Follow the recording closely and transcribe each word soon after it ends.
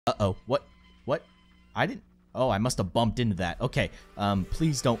Uh-oh. What? I didn't... Oh, I must have bumped into that. Okay,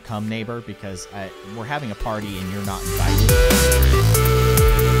 please don't come, neighbor, because we're having a party and you're not invited.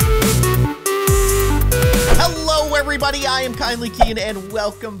 Hello, everybody. I am kindly Keyin, and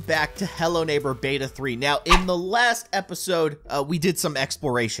welcome back to Hello Neighbor Beta 3. Now, in the last episode, we did some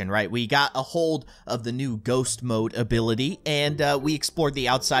exploration, right? We got a hold of the new ghost mode ability, and we explored the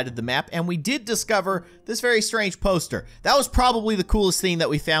outside of the map, and we did discover this very strange poster. That was probably the coolest thing that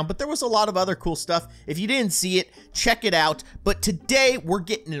we found, but there was a lot of other cool stuff. If you didn't see it, check it out. But today, we're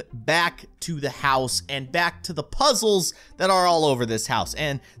getting back to the house and back to the puzzles that are all over this house.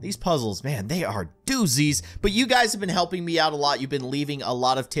 And these puzzles, man, they are doozies. But you guys have been helping me out a lot. You've been leaving a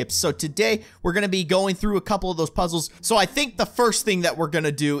lot of tips. So today, we're going to be going through a couple of those puzzles. So I think the first thing that we're going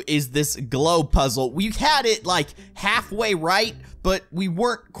to do is this globe puzzle. We had it like halfway right, but we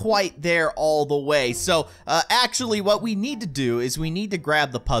weren't quite there all the way. So, actually, what we need to do is we need to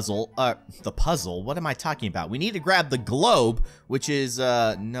grab the puzzle. What am I talking about? We need to grab the globe, which is,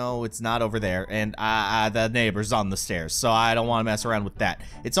 no, it's not over there. And, the neighbor's on the stairs, so I don't want to mess around with that.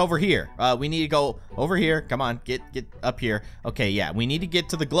 It's over here. We need to go over here. Come on, get up here. Okay, yeah, we need to get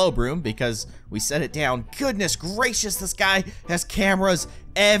to the globe room because we set it down. Goodness gracious, this guy has cameras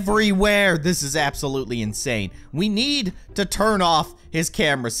everywhere. This is absolutely insane. We need to turn off his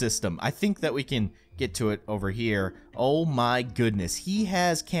camera system. I think that we can get to it over here. Oh my goodness, he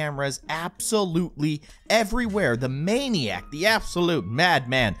has cameras absolutely everywhere. The maniac, the absolute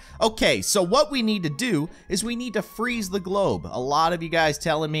madman. Okay, so what we need to do is we need to freeze the globe. A lot of you guys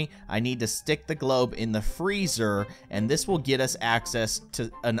telling me I need to stick the globe in the freezer, and this will get us access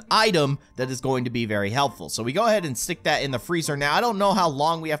to an item that is going to be very helpful. So we go ahead and stick that in the freezer. Now, I don't know how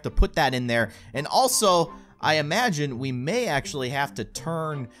long we have to put that in there, and also I imagine we may actually have to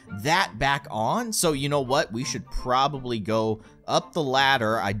turn that back on. So you know what? We should probably go up the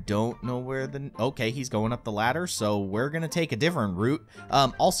ladder. I don't know where the... Okay, he's going up the ladder, so we're going to take a different route.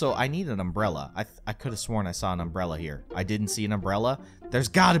 Also, I need an umbrella. I could have sworn I saw an umbrella here. I didn't see an umbrella. There's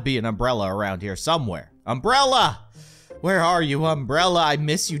got to be an umbrella around here somewhere. Umbrella! Where are you, umbrella? I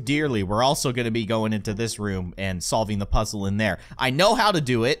miss you dearly. We're also going to be going into this room and solving the puzzle in there. I know how to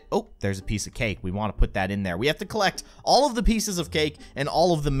do it. Oh, there's a piece of cake. We want to put that in there. We have to collect all of the pieces of cake and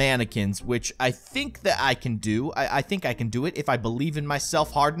all of the mannequins, which I think that I can do. I think I can do it if I believe in myself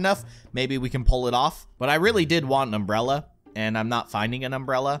hard enough. Maybe we can pull it off. But I really did want an umbrella, and I'm not finding an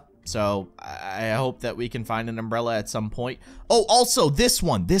umbrella. So I hope that we can find an umbrella at some point. Oh, also this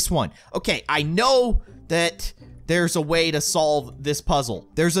one. Okay, I know that there's a way to solve this puzzle.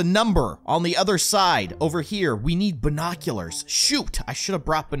 There's a number on the other side over here. We need binoculars. Shoot, I should have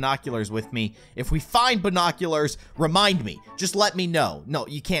brought binoculars with me. If we find binoculars, remind me. Just let me know. No,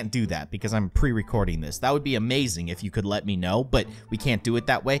 you can't do that because I'm pre-recording this. That would be amazing if you could let me know, but we can't do it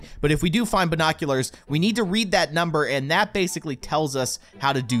that way. But if we do find binoculars, we need to read that number, and that basically tells us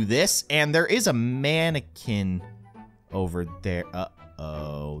how to do this. And there is a mannequin over there.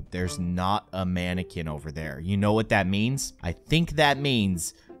 Oh, there's not a mannequin over there. You know what that means? I think that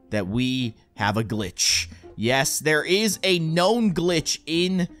means that we have a glitch. Yes, there is a known glitch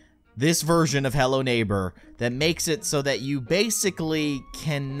in this version of Hello Neighbor that makes it so that you basically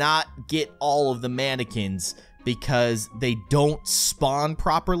cannot get all of the mannequins because they don't spawn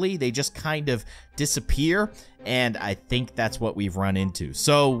properly. They just kind of disappear, and I think that's what we've run into.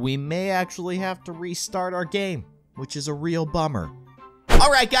 So we may actually have to restart our game, which is a real bummer.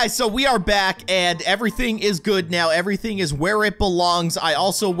 Alright guys, so we are back and everything is good now. Everything is where it belongs. I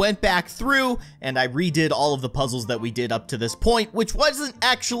also went back through and I redid all of the puzzles that we did up to this point, which wasn't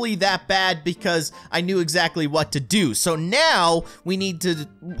actually that bad because I knew exactly what to do. So now we need to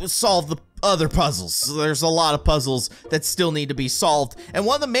solve the other puzzles. So there's a lot of puzzles that still need to be solved. And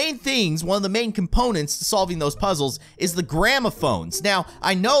one of the main things, one of the main components to solving those puzzles is the gramophones. Now,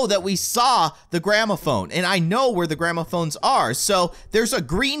 I know that we saw the gramophone, and I know where the gramophones are. So there's a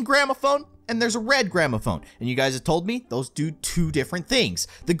green gramophone and there's a red gramophone. And you guys have told me those do two different things.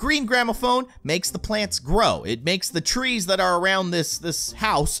 The green gramophone makes the plants grow. It makes the trees that are around this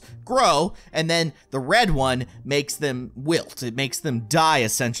house grow, and then the red one makes them wilt. It makes them die,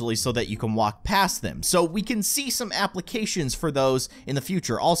 essentially, so that you can walk past them. So we can see some applications for those in the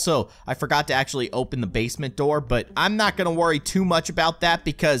future. Also, I forgot to actually open the basement door, but I'm not going to worry too much about that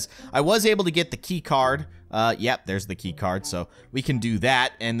because I was able to get the key card. Yep, there's the key card, so we can do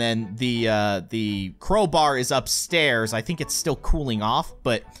that. And then the crowbar is upstairs. I think it's still cooling off,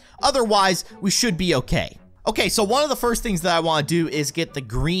 but otherwise, we should be okay. Okay, so one of the first things that I want to do is get the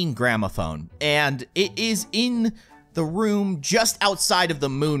green gramophone, and it is in the room just outside of the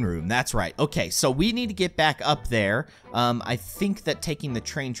moon room. That's right. Okay, so we need to get back up there. I think that taking the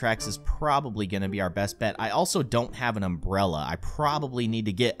train tracks is probably going to be our best bet. I also don't have an umbrella. I probably need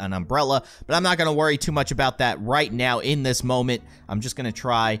to get an umbrella, but I'm not going to worry too much about that right now in this moment. I'm just going to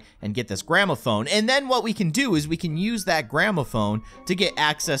try and get this gramophone. And then what we can do is we can use that gramophone to get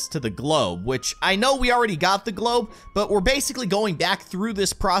access to the globe, which I know we already got the globe, but we're basically going back through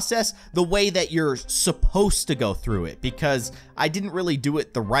this process the way that you're supposed to go through it, because I didn't really do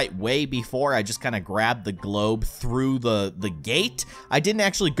it the right way before. I just kind of grabbed the globe through the gate. I didn't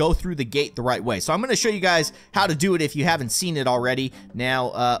actually go through the gate the right way. So I'm going to show you guys how to do it if you haven't seen it already.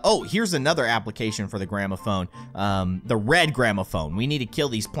 Now, oh, here's another application for the gramophone, the red gramophone. We need to kill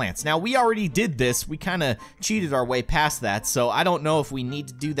these plants. Now, we already did this. We kind of cheated our way past that, so I don't know if we need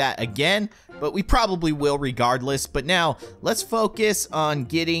to do that again, but we probably will regardless. But now, let's focus on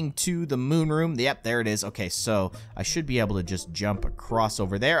getting to the moon room. Yep, there it is. Okay, so I should be able to just jump across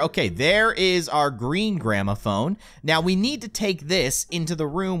over there. Okay, there is our green gramophone. Now, we need to take this into the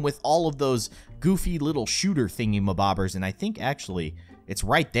room with all of those goofy little shooter thingy-mabobbers, and I think, actually, it's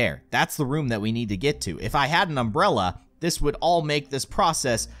right there. That's the room that we need to get to. If I had an umbrella, this would all make this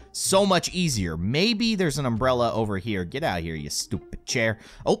process so much easier. Maybe there's an umbrella over here. Get out of here, you stupid chair.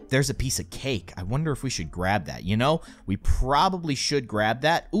 Oh, there's a piece of cake. I wonder if we should grab that. You know, we probably should grab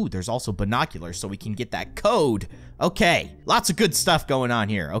that. Ooh, there's also binoculars so we can get that code. Okay, lots of good stuff going on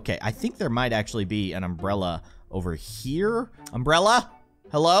here. Okay, I think there might actually be an umbrella over here. Umbrella?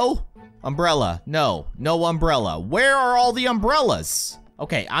 Hello? Umbrella. No, no umbrella. Where are all the umbrellas?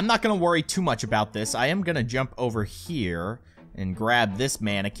 Okay, I'm not going to worry too much about this. I am going to jump over here and grab this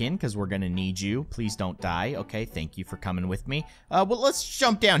mannequin because we're going to need you. Please don't die. Okay, thank you for coming with me. Well, let's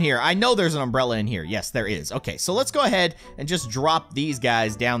jump down here. I know there's an umbrella in here. Yes, there is. Okay, so let's go ahead and just drop these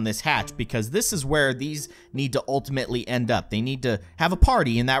guys down this hatch because this is where these need to ultimately end up. They need to have a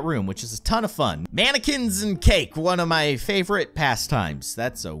party in that room, which is a ton of fun. Mannequins and cake, one of my favorite pastimes.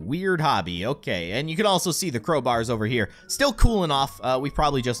 That's a weird hobby. Okay, and you can also see the crowbars over here. Still cooling off. We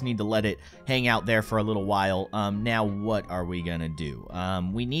probably just need to let it hang out there for a little while. Now, what are we gonna do?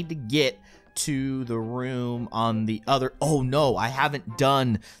 We need to get to the room on the other. Oh no, I haven't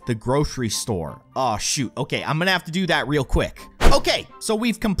done the grocery store. Oh shoot. Okay, I'm gonna have to do that real quick. Okay, so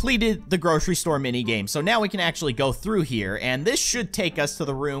we've completed the grocery store mini game. So now we can actually go through here, and this should take us to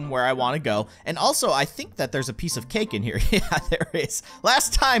the room where I want to go. And also, I think that there's a piece of cake in here. Yeah, there is.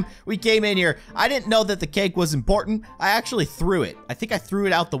 Last time we came in here, I didn't know that the cake was important. I actually threw it. I think I threw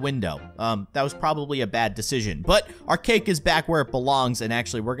it out the window. That was probably a bad decision. But our cake is back where it belongs, and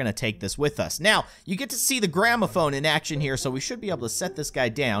actually, we're gonna take this with us. Now, you get to see the gramophone in action here, so we should be able to set this guy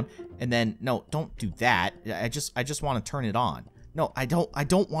down. And then, no, don't do that. I just want to turn it on. No, I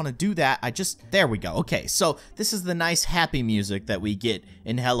don't want to do that. There we go. Okay, so this is the nice happy music that we get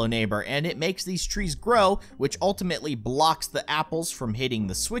in Hello Neighbor, and it makes these trees grow, which ultimately blocks the apples from hitting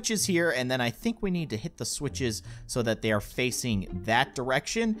the switches here, and then I think we need to hit the switches so that they are facing that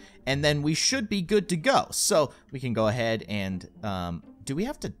direction, and then we should be good to go. So we can go ahead and, do we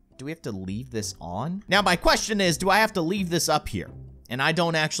have to leave this on? Now, my question is, do I have to leave this up here? And I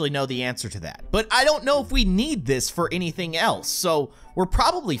don't actually know the answer to that. But I don't know if we need this for anything else, so we're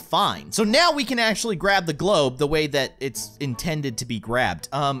probably fine. So now we can actually grab the globe the way that it's intended to be grabbed.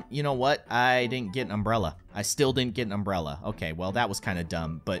 You know what? I didn't get an umbrella. I still didn't get an umbrella. Okay, well, that was kind of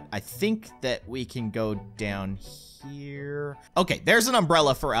dumb, but I think that we can go down here. Okay, there's an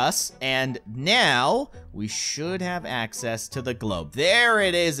umbrella for us, and now we should have access to the globe. There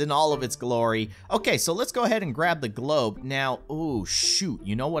it is in all of its glory. Okay, so let's go ahead and grab the globe. Now, oh, shoot,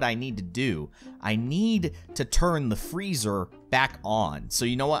 you know what I need to do? I need to turn the freezer back on. So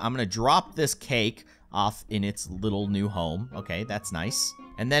you know what? I'm gonna drop this cake off in its little new home. Okay, that's nice.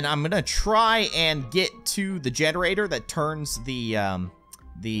 And then I'm gonna try and get to the generator that turns the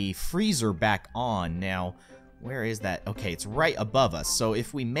freezer back on. Now, where is that? Okay, it's right above us. So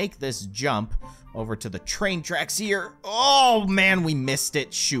if we make this jump over to the train tracks here. Oh, man, we missed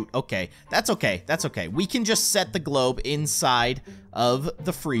it. Shoot. Okay, that's okay. That's okay. We can just set the globe inside of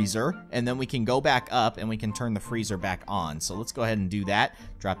the freezer, and then we can go back up, and we can turn the freezer back on. So let's go ahead and do that.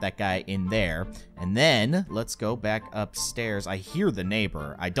 Drop that guy in there, and then let's go back upstairs. I hear the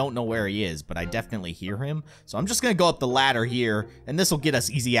neighbor. I don't know where he is, but I definitely hear him. So I'm just going to go up the ladder here, and this will get us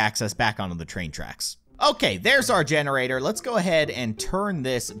easy access back onto the train tracks. Okay, there's our generator. Let's go ahead and turn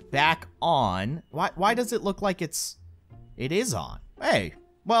this back on. Why does it look like it is on? Hey,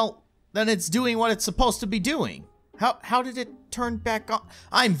 well, then it's doing what it's supposed to be doing. How did it turn back on?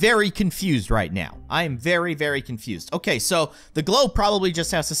 I'm very confused right now. I am very, very confused. Okay, so the globe probably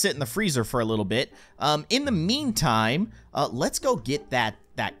just has to sit in the freezer for a little bit. In the meantime, let's go get that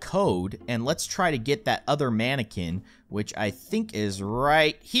that code, and let's try to get that other mannequin, which I think is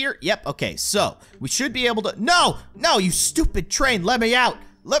right here. Yep, okay, so we should be able to... No, you stupid train, let me out.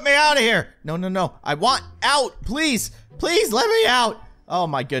 Let me out of here. No, I want out, please. Please, let me out. Oh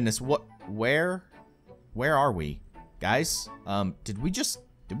my goodness, what, where are we? Guys, did we just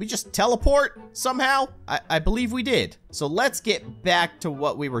teleport somehow? I believe we did. So let's get back to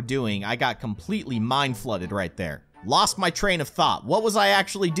what we were doing. I got completely mind flooded right there. Lost my train of thought. What was I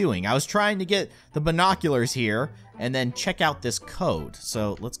actually doing? I was trying to get the binoculars here and then check out this code.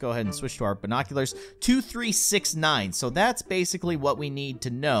 So let's go ahead and switch to our binoculars. 2369. So that's basically what we need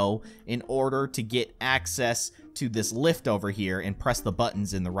to know in order to get access to this lift over here and press the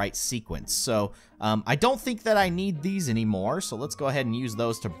buttons in the right sequence. So I don't think that I need these anymore. So let's go ahead and use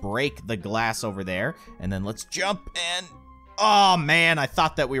those to break the glass over there. And then let's jump and... Oh man, I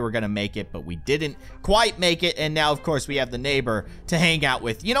thought that we were gonna make it, but we didn't quite make it, and now of course we have the neighbor to hang out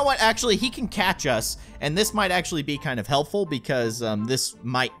with. You know what, actually, he can catch us, and this might actually be kind of helpful because this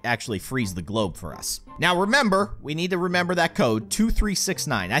might actually freeze the globe for us. Now remember, we need to remember that code,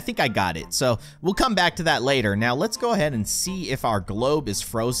 2369. I think I got it, so we'll come back to that later. Now let's go ahead and see if our globe is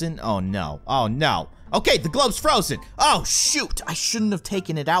frozen. Oh no, oh no. Okay, the globe's frozen. Oh, shoot. I shouldn't have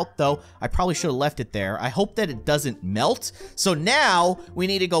taken it out, though. I probably should have left it there. I hope that it doesn't melt. So now we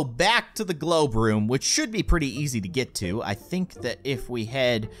need to go back to the globe room, which should be pretty easy to get to. I think that if we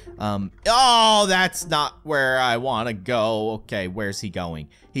head... oh, that's not where I want to go. Okay, where's he going?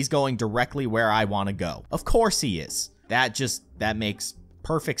 He's going directly where I want to go. Of course he is. That makes...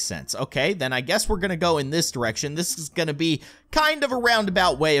 perfect sense. Okay, then I guess we're gonna go in this direction. This is gonna be kind of a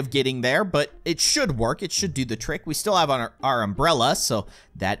roundabout way of getting there, but it should work. It should do the trick. We still have our umbrella, so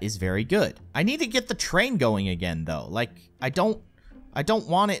that is very good. I need to get the train going again, though. Like, I don't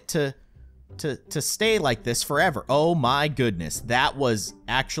want it to stay like this forever. Oh my goodness, that was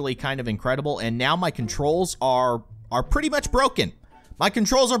actually kind of incredible, and now my controls are pretty much broken. My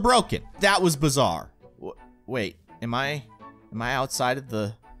controls are broken. That was bizarre. Wait, am I outside of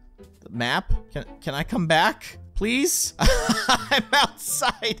the map? Can I come back, please? I'm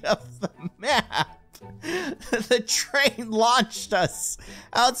outside of the map. The train launched us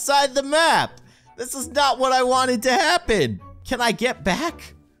outside the map. This is not what I wanted to happen. Can I get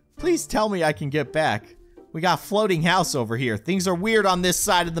back? Please tell me I can get back. We got floating house over here. Things are weird on this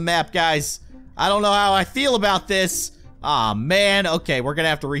side of the map, guys. I don't know how I feel about this. Aw, man. Okay, we're gonna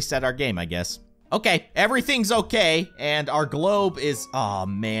have to reset our game, I guess. Okay, everything's okay, and our globe is... Oh,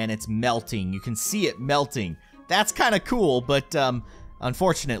 man, it's melting. You can see it melting. That's kind of cool, but,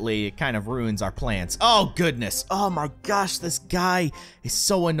 unfortunately, it kind of ruins our plans. Oh, goodness. Oh, my gosh, this guy is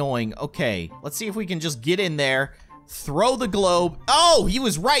so annoying. Okay, let's see if we can just get in there, throw the globe. Oh, he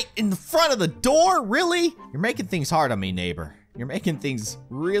was right in the front of the door? Really? You're making things hard on me, neighbor. You're making things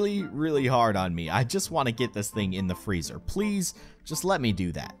really, really hard on me. I just want to get this thing in the freezer. Please, just let me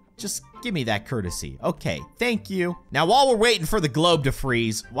do that. Just give me that courtesy. Okay, thank you. Now, while we're waiting for the globe to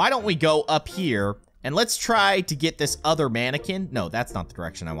freeze, why don't we go up here and let's try to get this other mannequin. No, that's not the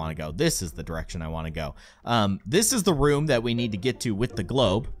direction I want to go. This is the direction I want to go. This is the room that we need to get to with the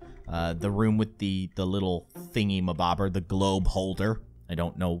globe. The room with the little thingy-mabobber, the globe holder. I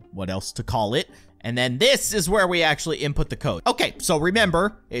don't know what else to call it. And then this is where we actually input the code. Okay, so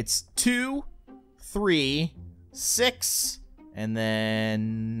remember, it's 2, 3, 6... and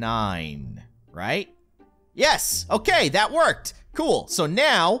then 9, right? Yes, okay, that worked. Cool, so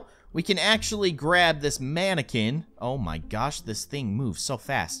now we can actually grab this mannequin. Oh my gosh, this thing moves so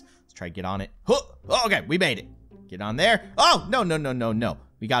fast. Let's try to get on it. Oh, okay, we made it. Get on there. Oh, no.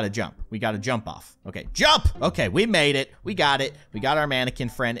 We gotta jump. We gotta jump off. Okay, jump! Okay, we made it. We got it. We got our mannequin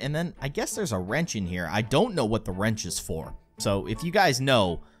friend. And then I guess there's a wrench in here. I don't know what the wrench is for. So if you guys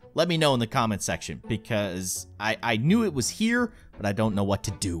know, let me know in the comment section, because I knew it was here, but I don't know what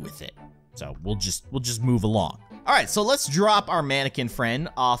to do with it. So we'll just move along. All right, so let's drop our mannequin friend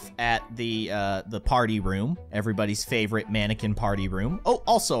off at the party room, everybody's favorite mannequin party room. Oh,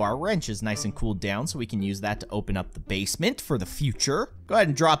 also our wrench is nice and cooled down, so we can use that to open up the basement for the future. Go ahead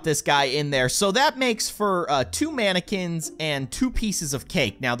and drop this guy in there. So that makes for 2 mannequins and 2 pieces of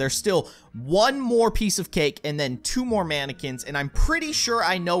cake. Now there's still 1 more piece of cake and then 2 more mannequins, and I'm pretty sure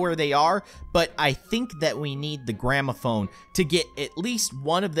I know where they are, but I think that we need the gramophone to get at least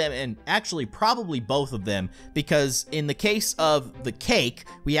one of them, and actually probably both of them, because in the case of the cake,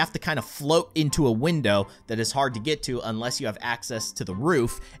 we have to kind of float into a window that is hard to get to unless you have access to the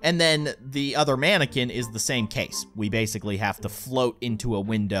roof, and then the other mannequin is the same case. We basically have to float into a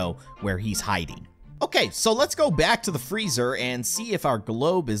window where he's hiding. Okay, so let's go back to the freezer and see if our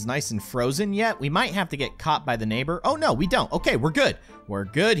globe is nice and frozen yet. We might have to get caught by the neighbor. Oh, no, we don't. Okay, we're good. We're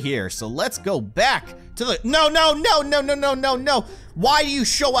good here. So let's go back to the... No. Why do you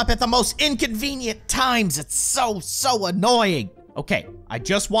show up at the most inconvenient times? It's so annoying. Okay, I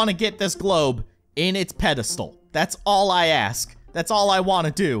just want to get this globe in its pedestal. That's all I ask. That's all I want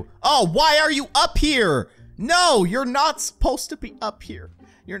to do. Oh, why are you up here? No, you're not supposed to be up here.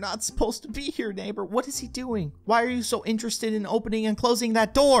 You're not supposed to be here, neighbor. What is he doing? Why are you so interested in opening and closing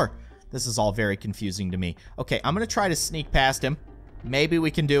that door? This is all very confusing to me. Okay, I'm gonna try to sneak past him. Maybe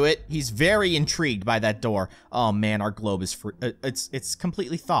we can do it. He's very intrigued by that door. Oh man, our globe is it's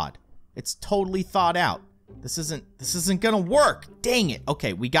completely thawed. It's totally thawed out. This isn't gonna work. Dang it.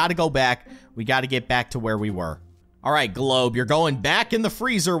 Okay, we gotta go back. We gotta get back to where we were. All right, globe, you're going back in the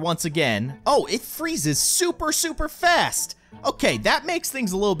freezer once again. Oh, it freezes super fast. Okay, that makes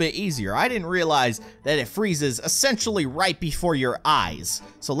things a little bit easier. I didn't realize that it freezes essentially right before your eyes.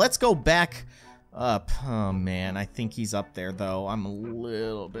 So let's go back up. Oh man, I think he's up there though. I'm a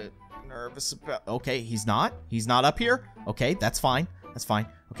little bit nervous about... Okay, he's not? He's not up here? Okay, that's fine. That's fine.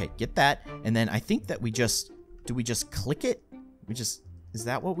 Okay, get that. And then I think that we just... Do we just click it? Is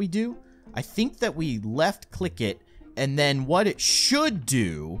that what we do? I think that we left click it, and then what it should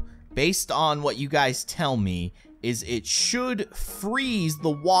do, based on what you guys tell me, is it should freeze the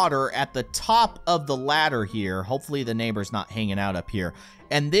water at the top of the ladder here. Hopefully the neighbor's not hanging out up here.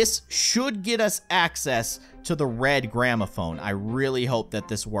 And this should get us access to the red gramophone. I really hope that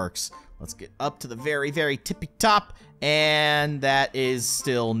this works. Let's get up to the very tippy top, and that is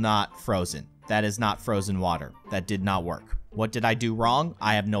still not frozen. That is not frozen water. That did not work. What did I do wrong?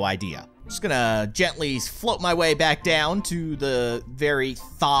 I have no idea. Just gonna gently float my way back down to the very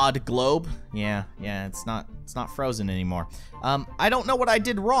thawed globe. Yeah, it's not frozen anymore. I don't know what I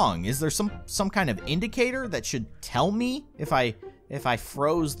did wrong. Is there some kind of indicator that should tell me if I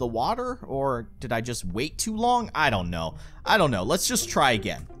froze the water, or did I just wait too long? I don't know. Let's just try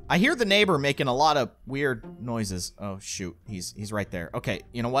again. I hear the neighbor making a lot of weird noises. Oh shoot, he's right there. Okay,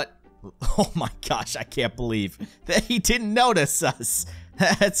 you know what? Oh my gosh, I can't believe that he didn't notice us.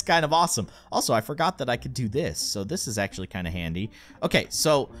 That's kind of awesome. Also, I forgot that I could do this, so this is actually kind of handy. Okay,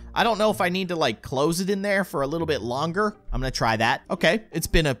 so I don't know if I need to like close it in there for a little bit longer. I'm gonna try that. Okay, it's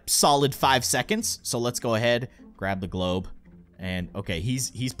been a solid 5 seconds, so let's go ahead, grab the globe, and okay,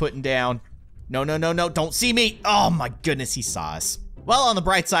 he's putting down. No, don't see me. Oh my goodness, he saw us. Well, on the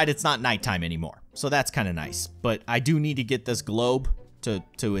bright side, it's not nighttime anymore, so that's kind of nice. But I do need to get this globe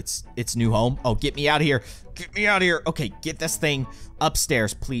to its new home. Oh, get me out of here. Get me out of here. Okay, get this thing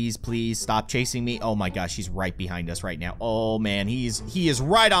upstairs, please. Stop chasing me. Oh my gosh, he's right behind us right now. Oh man, he is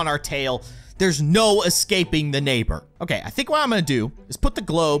right on our tail. There's no escaping the neighbor. Okay, I think what I'm gonna do is put the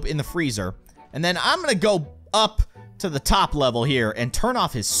globe in the freezer, and then I'm gonna go up to the top level here and turn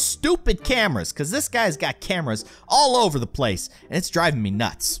off his stupid cameras, because this guy's got cameras all over the place, and it's driving me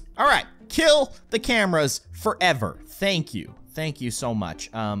nuts. All right, kill the cameras forever. Thank you. Thank you so much.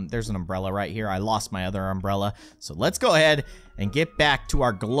 There's an umbrella right here. I lost my other umbrella. So let's go ahead and get back to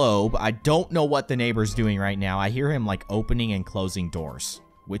our globe. I don't know what the neighbor's doing right now. I hear him like opening and closing doors.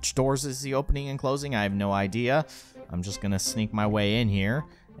 Which doors is he opening and closing? I have no idea. I'm just gonna sneak my way in here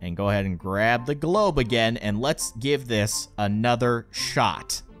and go ahead and grab the globe again, and let's give this another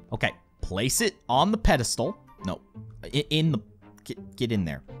shot. Okay, place it on the pedestal. No, get in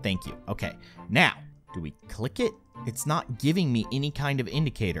there. Thank you. Okay, now, do we click it? It's not giving me any kind of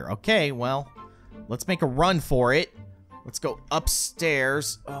indicator. Okay, well, let's make a run for it. Let's go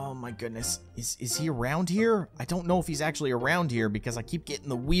upstairs. Oh my goodness. Is he around here? I don't know if he's actually around here because I keep getting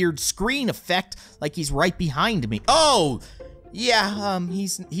the weird screen effect like he's right behind me. Oh, yeah,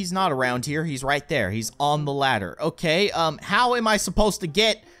 he's not around here. He's right there. He's on the ladder. Okay, how am I supposed to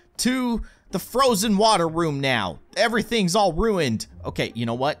get to the frozen water room now? Everything's all ruined. Okay, you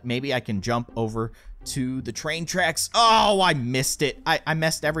know what? Maybe I can jump over to the train tracks. Oh, I missed it. I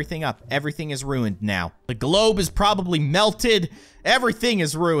messed everything up. Everything is ruined now. The globe is probably melted. Everything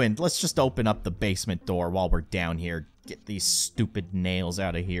is ruined. Let's just open up the basement door while we're down here. Get these stupid nails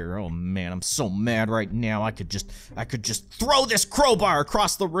out of here. Oh man, I'm so mad right now. I could just throw this crowbar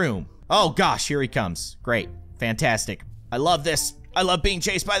across the room. Oh gosh, here he comes. Great. Fantastic. I love this. I love being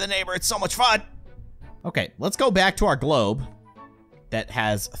chased by the neighbor. It's so much fun. Okay, let's go back to our globe that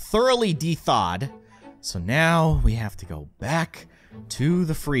has thoroughly de-thawed. So now we have to go back to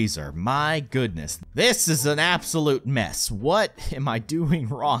the freezer. My goodness. This is an absolute mess. What am I doing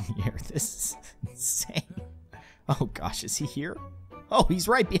wrong here? This is insane. Oh gosh, is he here? Oh, he's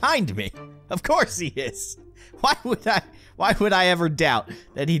right behind me. Of course he is. Why would I ever doubt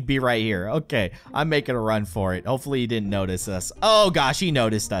that he'd be right here? Okay, I'm making a run for it. Hopefully he didn't notice us. Oh gosh, he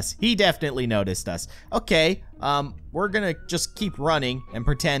noticed us. He definitely noticed us. Okay, we're gonna just keep running and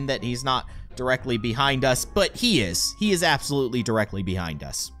pretend that he's not directly behind us, but he is. He is absolutely directly behind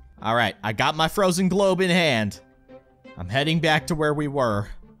us. All right, I got my frozen globe in hand. I'm heading back to where we were.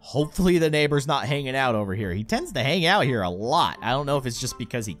 Hopefully the neighbor's not hanging out over here. He tends to hang out here a lot. I don't know if it's just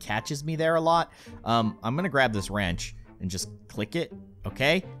because he catches me there a lot. I'm gonna grab this wrench and just click it,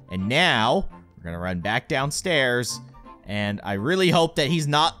 okay? And now, we're gonna run back downstairs, and I really hope that he's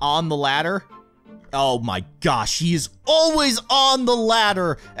not on the ladder. Oh my gosh, he is always on the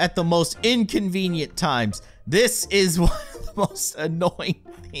ladder at the most inconvenient times. This is one of the most annoying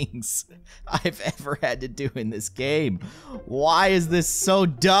things I've ever had to do in this game. Why is this so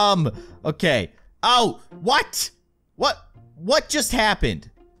dumb? Okay. Oh, what? What just happened?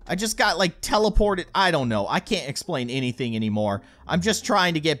 I just got, like, teleported. I don't know. I can't explain anything anymore. I'm just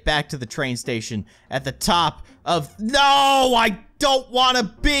trying to get back to the train station at the top of... No, I don't want to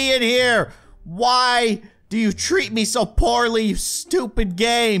be in here. Why do you treat me so poorly, you stupid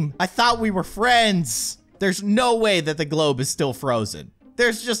game? I thought we were friends. There's no way that the globe is still frozen.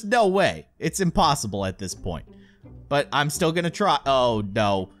 There's just no way. It's impossible at this point. But I'm still gonna try. Oh,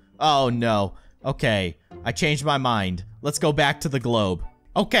 no. Oh, no. Okay, I changed my mind. Let's go back to the globe.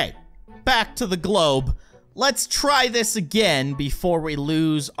 Okay, back to the globe. Let's try this again before we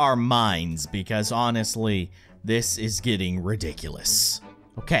lose our minds, because honestly, this is getting ridiculous.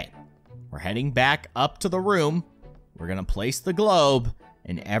 Okay, we're heading back up to the room. We're gonna place the globe,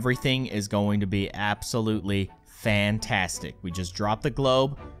 and everything is going to be absolutely fantastic. We just drop the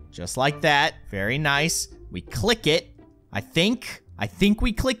globe, just like that. Very nice. We click it. I think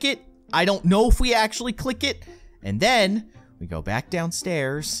we click it. I don't know if we actually click it. And then we go back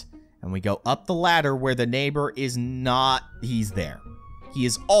downstairs and we go up the ladder where the neighbor is not. He's there. He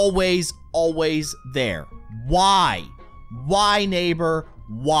is always there. Why? Why, neighbor?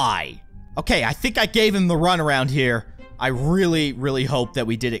 Why? Okay, I think I gave him the run around here. I really hope that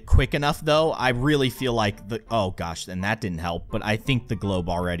we did it quick enough, though. I really feel like the... Oh, gosh, and that didn't help. But I think the globe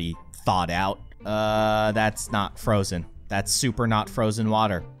already thawed out. That's not frozen. That's super not frozen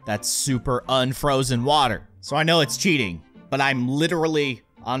water. That's super unfrozen water. So I know it's cheating, but I'm literally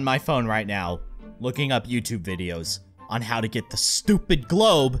on my phone right now looking up YouTube videos on how to get the stupid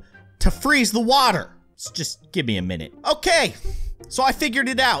globe to freeze the water. So just give me a minute. Okay, so I figured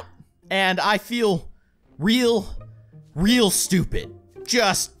it out, and I feel real stupid.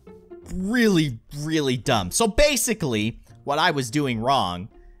 Just really dumb. So basically, what I was doing wrong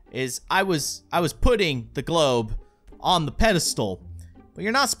is I was putting the globe on the pedestal, but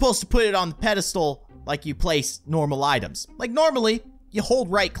you're not supposed to put it on the pedestal like you place normal items. Like normally, you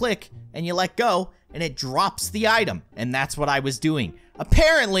hold right click and you let go and it drops the item, and that's what I was doing.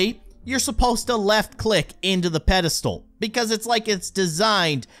 Apparently, you're supposed to left click into the pedestal because it's like it's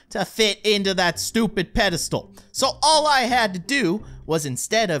designed to fit into that stupid pedestal. So all I had to do was,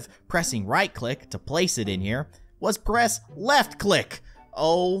 instead of pressing right click to place it in here, was press left click.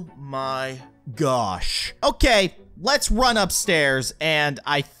 Oh my gosh. Okay, let's run upstairs, and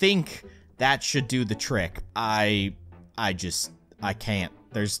I think that should do the trick. I can't.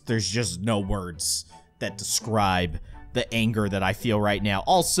 There's just no words that describe the anger that I feel right now.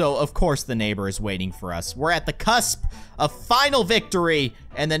 Also, of course, the neighbor is waiting for us. We're at the cusp of final victory,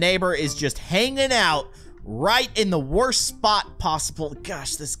 and the neighbor is just hanging out right in the worst spot possible.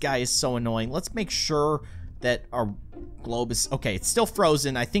 Gosh, this guy is so annoying. Let's make sure that our globe is... Okay, it's still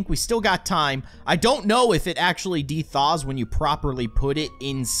frozen. I think we still got time. I don't know if it actually dethaws when you properly put it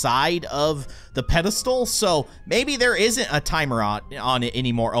inside of the pedestal, so maybe there isn't a timer on it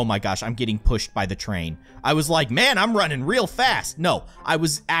anymore. Oh my gosh, I'm getting pushed by the train. I was like, man, I'm running real fast. No, I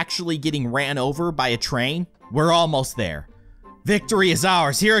was actually getting ran over by a train. We're almost there. Victory is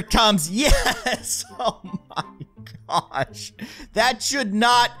ours. Here it comes. Yes! Oh my gosh. That should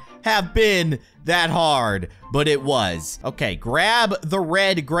not have been that hard, but it was. Okay, grab the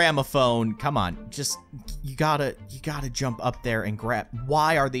red gramophone. Come on, just, you gotta jump up there and grab.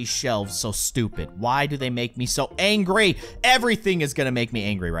 Why are these shelves so stupid? Why do they make me so angry? Everything is gonna make me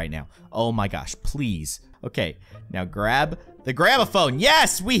angry right now. Oh my gosh, please. Okay, now grab the gramophone.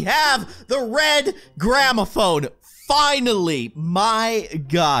 Yes, we have the red gramophone. Finally, my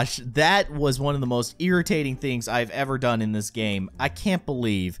gosh, that was one of the most irritating things I've ever done in this game. I can't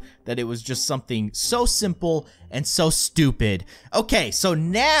believe that it was just something so simple and so stupid. Okay, so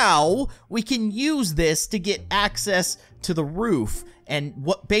now we can use this to get access to the roof. And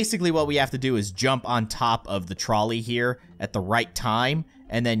basically what we have to do is jump on top of the trolley here at the right time,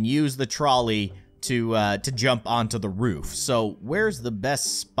 and then use the trolley to jump onto the roof. So where's the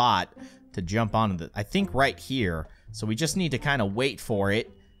best spot to jump onto I think right here. So we just need to kind of wait for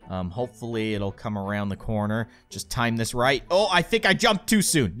it. Hopefully it'll come around the corner. Just time this right. Oh, I think I jumped too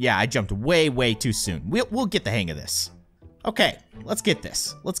soon. Yeah, I jumped way, way too soon. We'll get the hang of this. Okay, let's get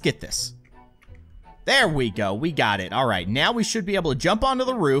this. Let's get this. There we go. We got it. All right, now we should be able to jump onto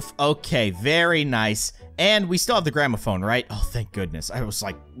the roof. Okay, very nice. And we still have the gramophone, right? Oh, thank goodness. I was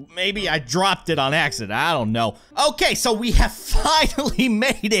like, maybe I dropped it on accident. I don't know. Okay, so we have finally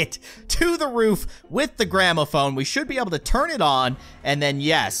made it to the roof with the gramophone. We should be able to turn it on. And then,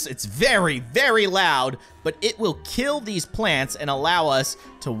 yes, it's very, very loud, but it will kill these plants and allow us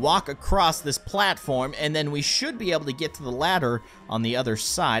to walk across this platform. And then we should be able to get to the ladder on the other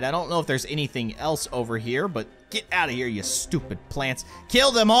side. I don't know if there's anything else over here, but get out of here, you stupid plants.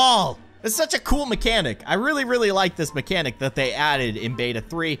 Kill them all! It's such a cool mechanic. I really, really like this mechanic that they added in Beta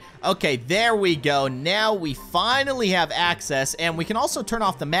 3. Okay, there we go. Now we finally have access, and we can also turn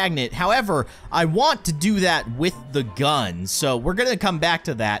off the magnet. However, I want to do that with the gun, so we're going to come back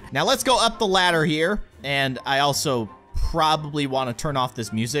to that. Now, let's go up the ladder here, and I also probably want to turn off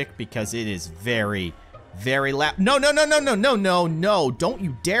this music because it is very, very loud. No, no, no, no, no, no, no, no. Don't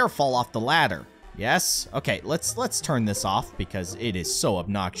you dare fall off the ladder. Yes? Okay, let's turn this off because it is so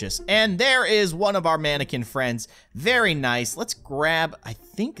obnoxious. And there is one of our mannequin friends. Very nice. Let's grab, I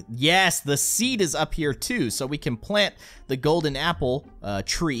think, yes, the seed is up here too, so we can plant the golden apple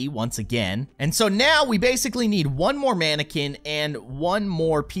tree once again. And so now we basically need one more mannequin and one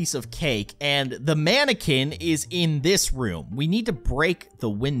more piece of cake, and the mannequin is in this room. We need to break the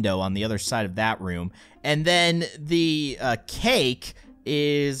window on the other side of that room, and then the cake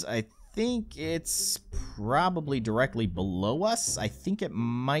is, I think it's probably directly below us. I think it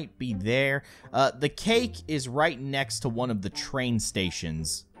might be there. The cake is right next to one of the train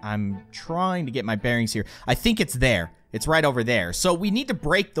stations. I'm trying to get my bearings here. I think it's there. It's right over there. So we need to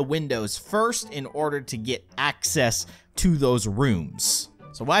break the windows first in order to get access to those rooms.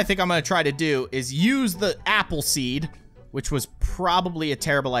 So what I think I'm going to try to do is use the apple seed, which was probably a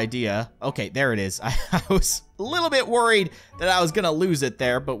terrible idea. Okay, there it is. I was a little bit worried that I was gonna lose it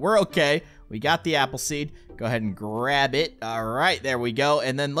there, but we're okay. We got the apple seed. Go ahead and grab it. All right, there we go.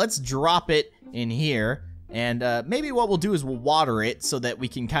 And then let's drop it in here. And maybe what we'll do is we'll water it so that we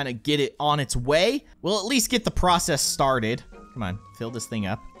can kind of get it on its way. We'll at least get the process started. Come on, fill this thing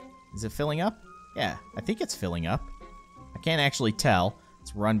up. Is it filling up? Yeah, I think it's filling up. I can't actually tell.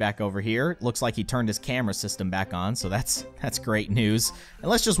 Let's run back over here. Looks like he turned his camera system back on, so that's great news.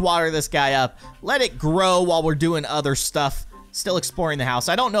 And let's just water this guy up. Let it grow while we're doing other stuff. Still exploring the house.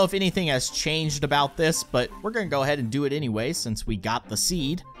 I don't know if anything has changed about this, but we're gonna go ahead and do it anyway since we got the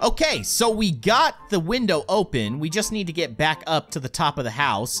seed. Okay, so we got the window open. We just need to get back up to the top of the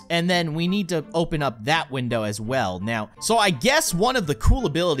house, and then we need to open up that window as well. Now, so I guess one of the cool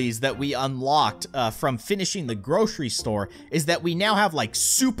abilities that we unlocked from finishing the grocery store is that we now have like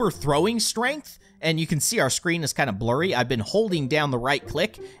super throwing strength. And you can see our screen is kind of blurry. I've been holding down the right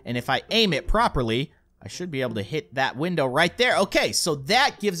click, and if I aim it properly, I should be able to hit that window right there. Okay, so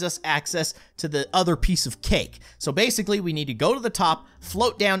that gives us access to the other piece of cake. So basically, we need to go to the top,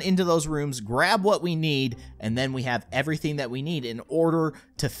 float down into those rooms, grab what we need, and then we have everything that we need in order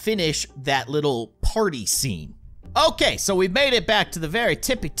to finish that little party scene. Okay, so we've made it back to the very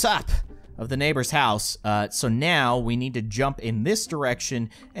tippy top of the neighbor's house. So now we need to jump in this direction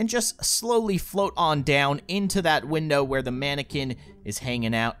and just slowly float on down into that window where the mannequin is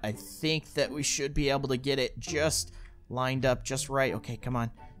hanging out. I think that we should be able to get it just lined up just right. Okay, come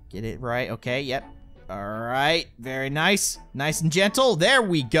on. Get it right. Okay, yep. All right, very nice. Nice and gentle. There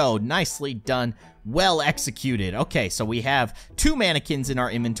we go. Nicely done. Well executed. Okay, so we have 2 mannequins in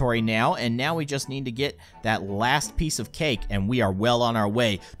our inventory now, and now we just need to get that last piece of cake, and we are well on our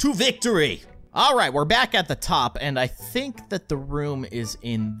way to victory. All right, we're back at the top, and I think that the room is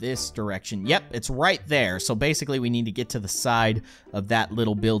in this direction. Yep, it's right there. So basically, we need to get to the side of that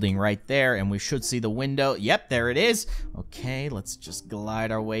little building right there, and we should see the window. Yep, there it is. Okay, let's just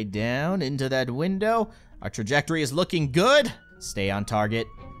glide our way down into that window. Our trajectory is looking good. Stay on target.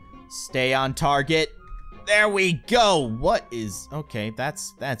 Stay on target. There we go. What is... Okay,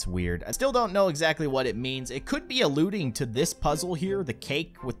 that's weird. I still don't know exactly what it means. It could be alluding to this puzzle here, the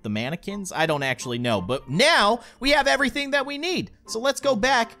cake with the mannequins. I don't actually know. But now we have everything that we need. So let's go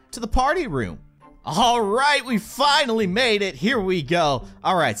back to the party room. All right, we finally made it. Here we go.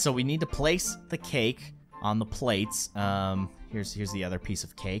 All right, so we need to place the cake on the plates. here's the other piece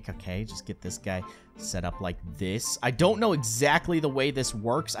of cake. Okay, just get this guy set up like this. I don't know exactly the way this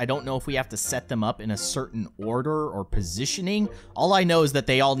works. I don't know if we have to set them up in a certain order or positioning. All I know is that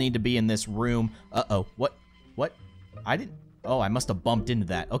they all need to be in this room. Uh-oh, what? I didn't... Oh, I must have bumped into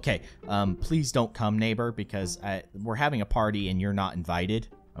that. Okay, please don't come, neighbor, because we're having a party and you're not invited.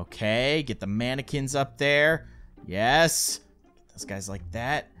 Okay, get the mannequins up there. Yes. Get those guys like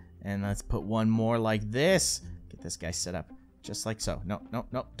that. And let's put one more like this. Get this guy set up just like so. No,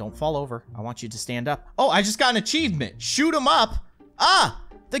 don't fall over. I want you to stand up. Oh, I just got an achievement. Shoot him up. Ah,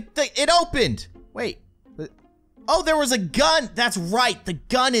 it opened. Wait. Oh, there was a gun. That's right. The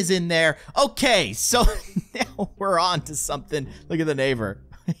gun is in there. Okay, so now we're on to something. Look at the neighbor.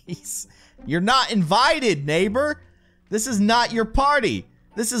 You're not invited, neighbor. This is not your party.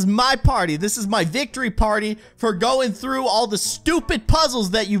 This is my party. This is my victory party for going through all the stupid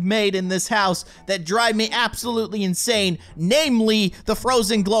puzzles that you've made in this house that drive me absolutely insane, namely the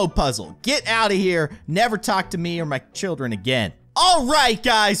frozen globe puzzle. Get out of here. Never talk to me or my children again. All right,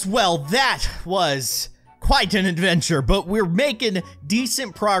 guys. Well, that was quite an adventure, but we're making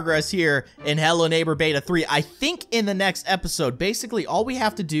decent progress here in Hello Neighbor Beta 3. I think in the next episode, basically all we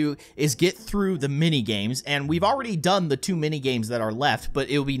have to do is get through the mini games, and we've already done the 2 mini games that are left, but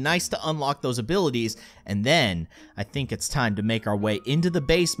it would be nice to unlock those abilities, and then I think it's time to make our way into the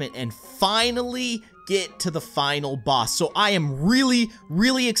basement and finally get to the final boss. So I am really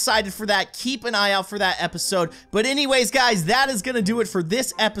excited for that. Keep an eye out for that episode. But anyways, guys, that is gonna do it for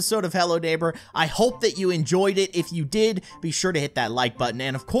this episode of Hello Neighbor. I hope that you enjoyed it. If you did, be sure to hit that like button.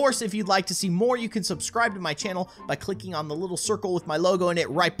 And of course, if you'd like to see more, you can subscribe to my channel by clicking on the little circle with my logo in it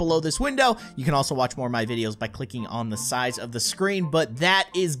right below this window. You can also watch more of my videos by clicking on the sides of the screen. But that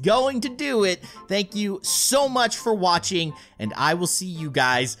is going to do it. Thank you so much for watching, and I will see you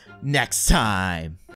guys next time.